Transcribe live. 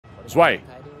Zwei,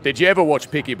 did you ever watch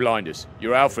Peaky Blinders?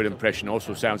 Your Alfred impression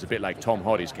also sounds a bit like Tom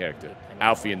Hardy's character,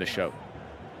 Alfie in the show.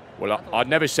 Well, I've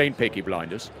never seen Peaky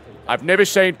Blinders. I've never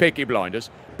seen Peaky Blinders,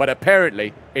 but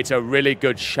apparently it's a really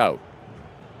good show.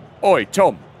 Oi,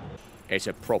 Tom. It's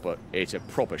a proper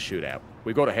shootout.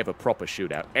 We've got to have a proper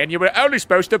shootout. And you were only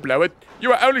supposed to blow it. You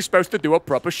were only supposed to do a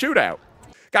proper shootout.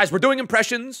 Guys, we're doing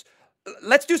impressions.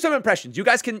 Let's do some impressions. You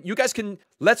guys can,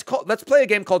 let's play a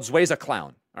game called Zway's a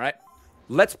Clown, all right?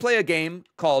 Let's play a game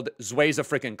called Zway's a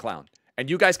freaking Clown. And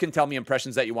you guys can tell me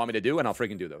impressions that you want me to do, and I'll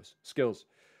freaking do those. Skills.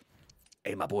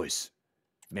 Hey, my boys.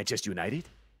 Manchester United?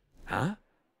 Huh?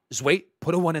 Zway,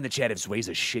 put a 1 in the chat if Zway's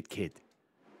a shit kid.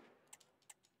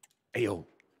 Hey, yo,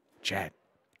 chat.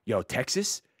 Yo,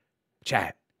 Texas?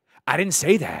 Chat. I didn't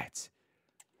say that.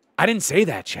 I didn't say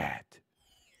that, chat.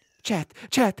 Chat.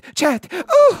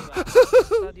 Oh,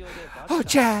 oh,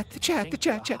 chat.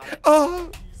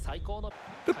 Oh,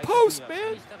 the post,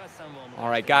 man. All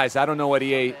right, guys, I don't know what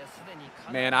EA,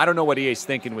 man, I don't know what EA's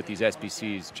thinking with these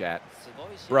SBCs, chat.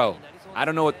 Bro, I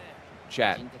don't know what,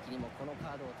 chat.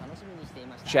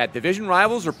 Chat, division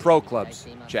rivals or pro clubs,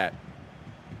 chat?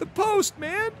 The post,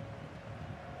 man.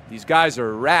 These guys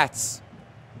are rats.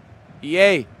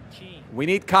 EA, we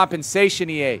need compensation,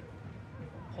 EA.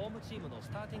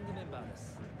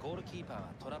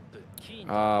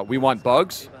 We want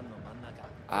bugs.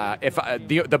 If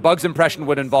the bugs impression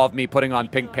would involve me putting on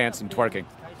pink pants and twerking,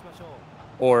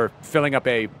 or filling up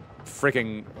a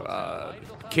freaking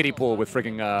kiddie pool with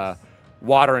freaking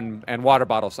water and water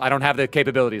bottles. I don't have the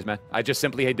capabilities, man. I just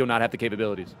simply do not have the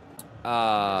capabilities.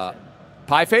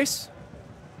 Pie face.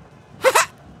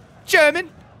 German.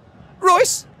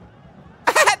 Royce.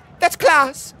 That's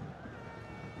class.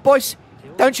 Boys,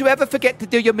 don't you ever forget to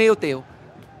do your meal deal.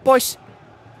 Boys,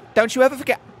 don't you ever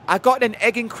forget. I got an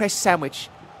egg and cress sandwich.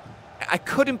 I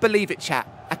couldn't believe it, chat.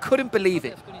 I couldn't believe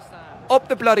it. Up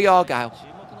the bloody Argyle.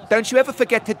 Don't you ever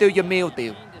forget to do your meal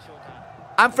deal.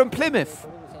 I'm from Plymouth.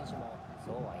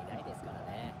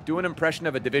 Do an impression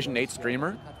of a Division 8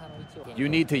 streamer? You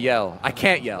need to yell. I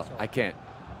can't yell. I can't.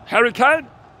 Harry Kane?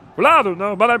 Well, I don't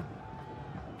know, but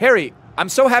Harry, I'm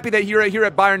so happy that you're here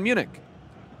at Bayern Munich.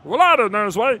 Well, I don't know,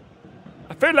 Zway.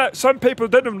 I feel like some people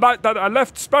didn't like that I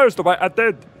left Spurs the way I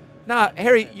did. Nah,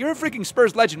 Harry, you're a freaking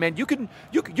Spurs legend, man. You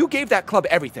gave that club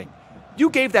everything. You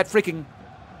gave that freaking...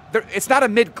 It's not a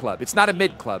mid club. It's not a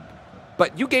mid club.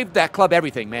 But you gave that club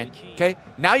everything, man. Okay?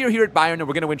 Now you're here at Bayern and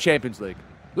we're going to win Champions League.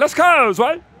 Let's go,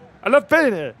 Zway. I love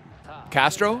being here.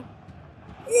 Castro?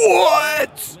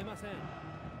 What?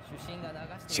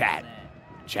 Chat.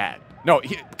 No,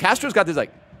 Castro's got this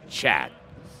like, chat.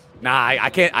 Nah, I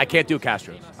can't do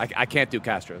Castro's. I can't do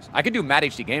Castro's. I can do Mad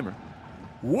HD Gamer.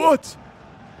 What?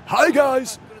 Hi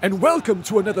guys, and welcome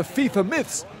to another FIFA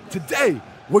Myths. Today,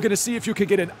 we're gonna see if you can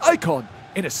get an icon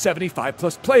in a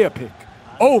 75+ player pick.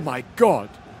 Oh my god.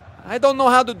 I don't know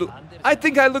how to do. I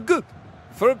think I look good.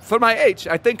 For my age,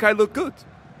 I think I look good.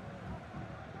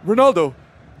 Ronaldo,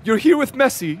 you're here with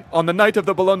Messi on the night of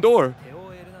the Ballon d'Or.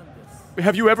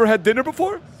 Have you ever had dinner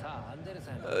before?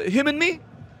 Him and me?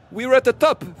 We were at the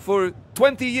top for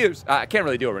 20 years. I can't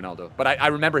really do a Ronaldo, but I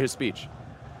remember his speech.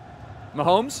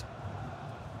 Mahomes?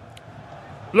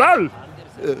 Lol.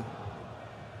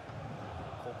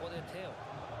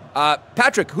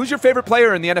 Patrick, who's your favorite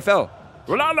player in the NFL?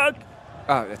 Well, I like...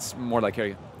 That's more like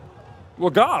Harry. Well,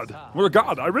 God.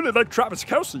 I really like Travis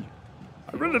Kelce.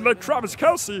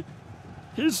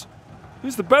 He's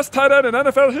the best tight end in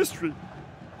NFL history.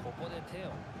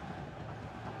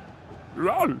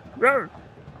 Lol.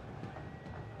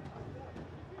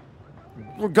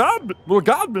 Well,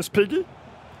 God, Miss Piggy.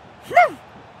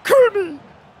 Kermie!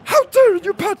 How dare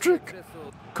you, Patrick?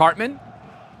 Cartman?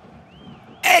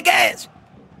 Hey, guys!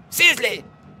 Seriously!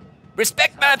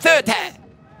 Respect my authority!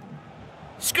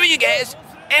 Screw you guys!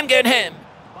 I'm going home!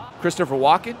 Christopher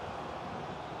Walken?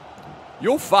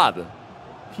 Your father,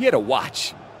 he had a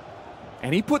watch.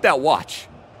 And he put that watch,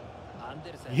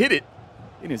 hid it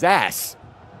in his ass.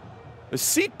 A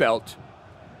seatbelt?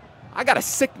 I got a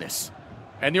sickness.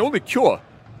 And the only cure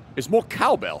is more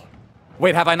cowbell.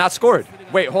 Wait, have I not scored?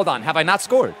 Wait, hold on. Have I not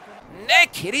scored? No,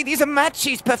 kitty. These are my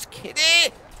cheese puffs, kitty.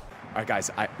 All right, guys.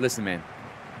 Listen, man.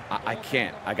 I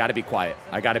can't. I got to be quiet.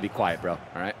 Bro.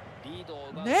 All right?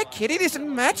 No, kitty. These are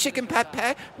my chicken pot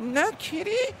pie. No,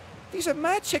 kitty. These are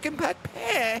my chicken pot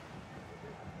pie.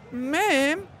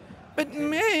 Ma'am. But,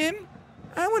 ma'am,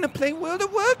 I want to play World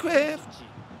of Warcraft.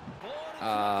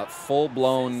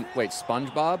 Full-blown... Wait,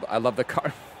 SpongeBob? I love the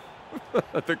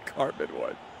the Cartman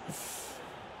one.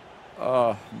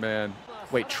 Oh, man.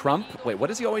 Wait, Trump? Wait, what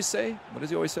does he always say?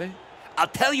 I'll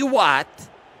tell you what.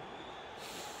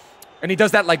 And he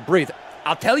does that like breathe.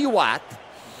 I'll tell you what.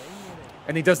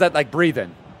 And he does that like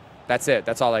breathing. That's it.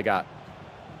 That's all I got.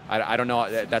 I don't know.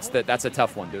 That's a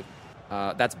tough one, dude.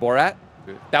 That's Borat.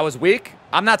 That was weak.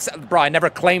 I'm not, bro. I never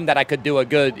claimed that I could do a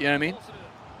good. You know what I mean?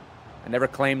 I never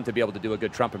claimed to be able to do a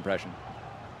good Trump impression.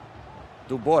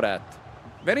 Do Borat.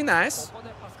 Very nice.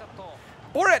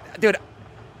 Borat, dude.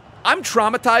 I'm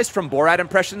traumatized from Borat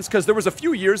impressions because there was a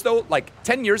few years though, like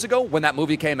 10 years ago when that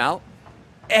movie came out.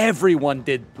 Everyone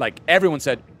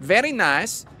said very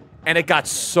nice, and it got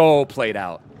so played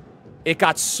out. It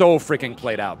got so freaking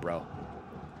played out, bro.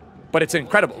 But it's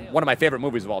incredible. One of my favorite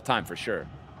movies of all time, for sure.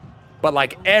 But,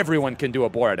 like, everyone can do a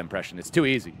Borat impression. It's too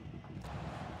easy.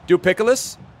 Do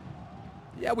Pickles?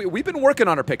 Yeah, we've been working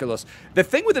on our Pickles. The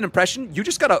thing with an impression, you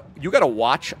gotta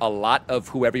watch a lot of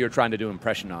whoever you're trying to do an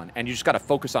impression on, and you just gotta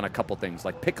focus on a couple things.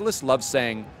 Like, Pickles loves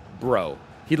saying bro.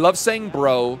 He loves saying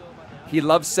bro. He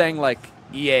loves saying, like,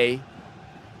 EA.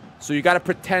 So you gotta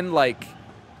pretend like,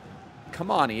 come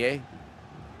on, EA.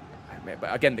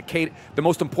 But again, the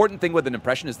most important thing with an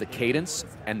impression is the cadence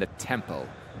and the tempo.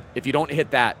 If you don't hit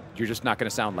that, you're just not going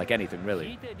to sound like anything,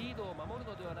 really.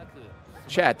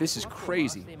 Chat, this is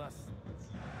crazy.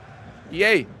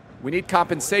 EA, we need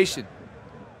compensation.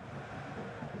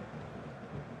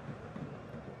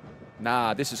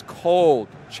 Nah, this is cold.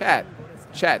 Chat.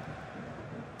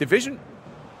 Division.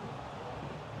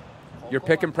 Your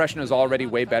pick impression is already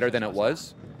way better than it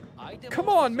was. Come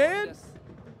on, man.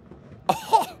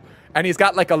 Oh. And he's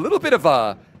got like a little bit of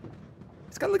a,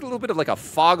 like a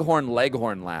foghorn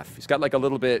leghorn laugh. He's got like a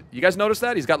little bit, you guys notice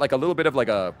that? He's got like a little bit of like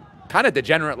a kind of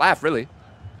degenerate laugh, really.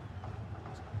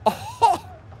 Oh,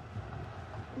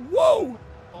 whoa.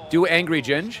 Do Angry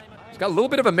Ginge. He's got a little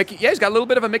bit of a Mickey, yeah, he's got a little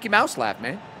bit of a Mickey Mouse laugh,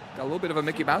 man. Got a little bit of a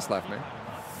Mickey Mouse laugh, man.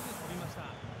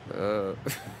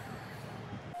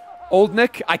 Old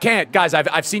Nick, I can't. Guys,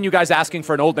 I've seen you guys asking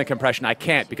for an Old Nick impression. I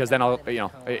can't because then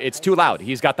it's too loud.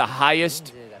 He's got the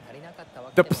highest.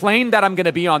 The plane that I'm going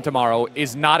to be on tomorrow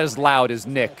is not as loud as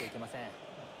Nick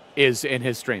is in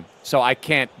his stream. So I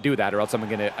can't do that or else I'm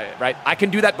going to, right? I can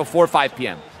do that before 5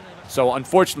 p.m. So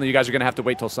unfortunately, you guys are going to have to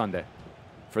wait till Sunday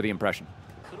for the impression.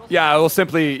 Yeah, I'll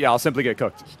simply get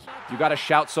cooked. You got to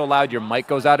shout so loud your mic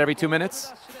goes out every 2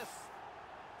 minutes.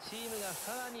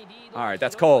 All right,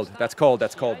 that's cold. That's cold.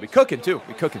 That's cold. We cooking, too.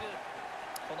 We cooking.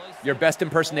 Your best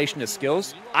impersonation is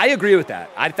Skills? I agree with that.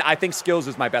 I think Skills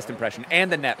is my best impression,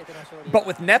 and the Nep. But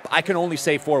with Nep, I can only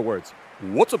say 4 words.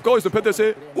 What's up, guys? Depende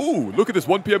here. Ooh, look at this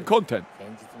 1 p.m. content.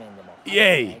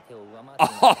 EA.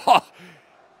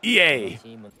 EA.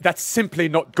 That's simply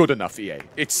not good enough, EA.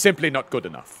 It's simply not good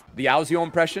enough. The Auzio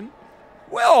impression?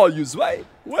 Where are you, Zwei?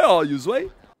 Where are you, Zwei?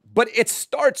 But it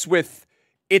starts with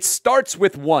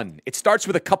one. It starts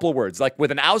with a couple of words. Like with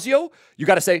an Auzio, you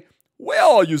got to say, where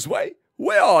are you, Zwei?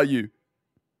 Where are you?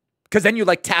 Because then you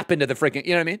like tap into the freaking,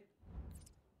 you know what I mean?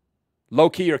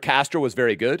 Low-key or Castro was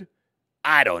very good.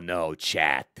 I don't know,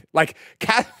 chat. Like,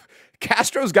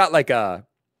 Castro's got like a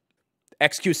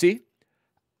XQC.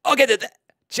 Okay,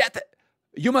 chat,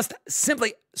 you must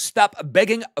simply stop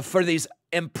begging for these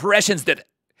impressions, dude.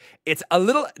 It's a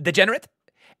little degenerate,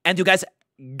 and you guys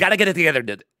gotta get it together,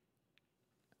 dude.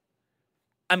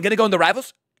 I'm gonna go in the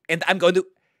rivals, and I'm going to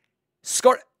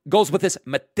score goals with this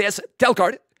Matthijs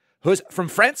Telkaart, who's from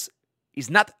France. He's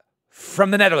not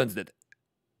from the Netherlands, dude.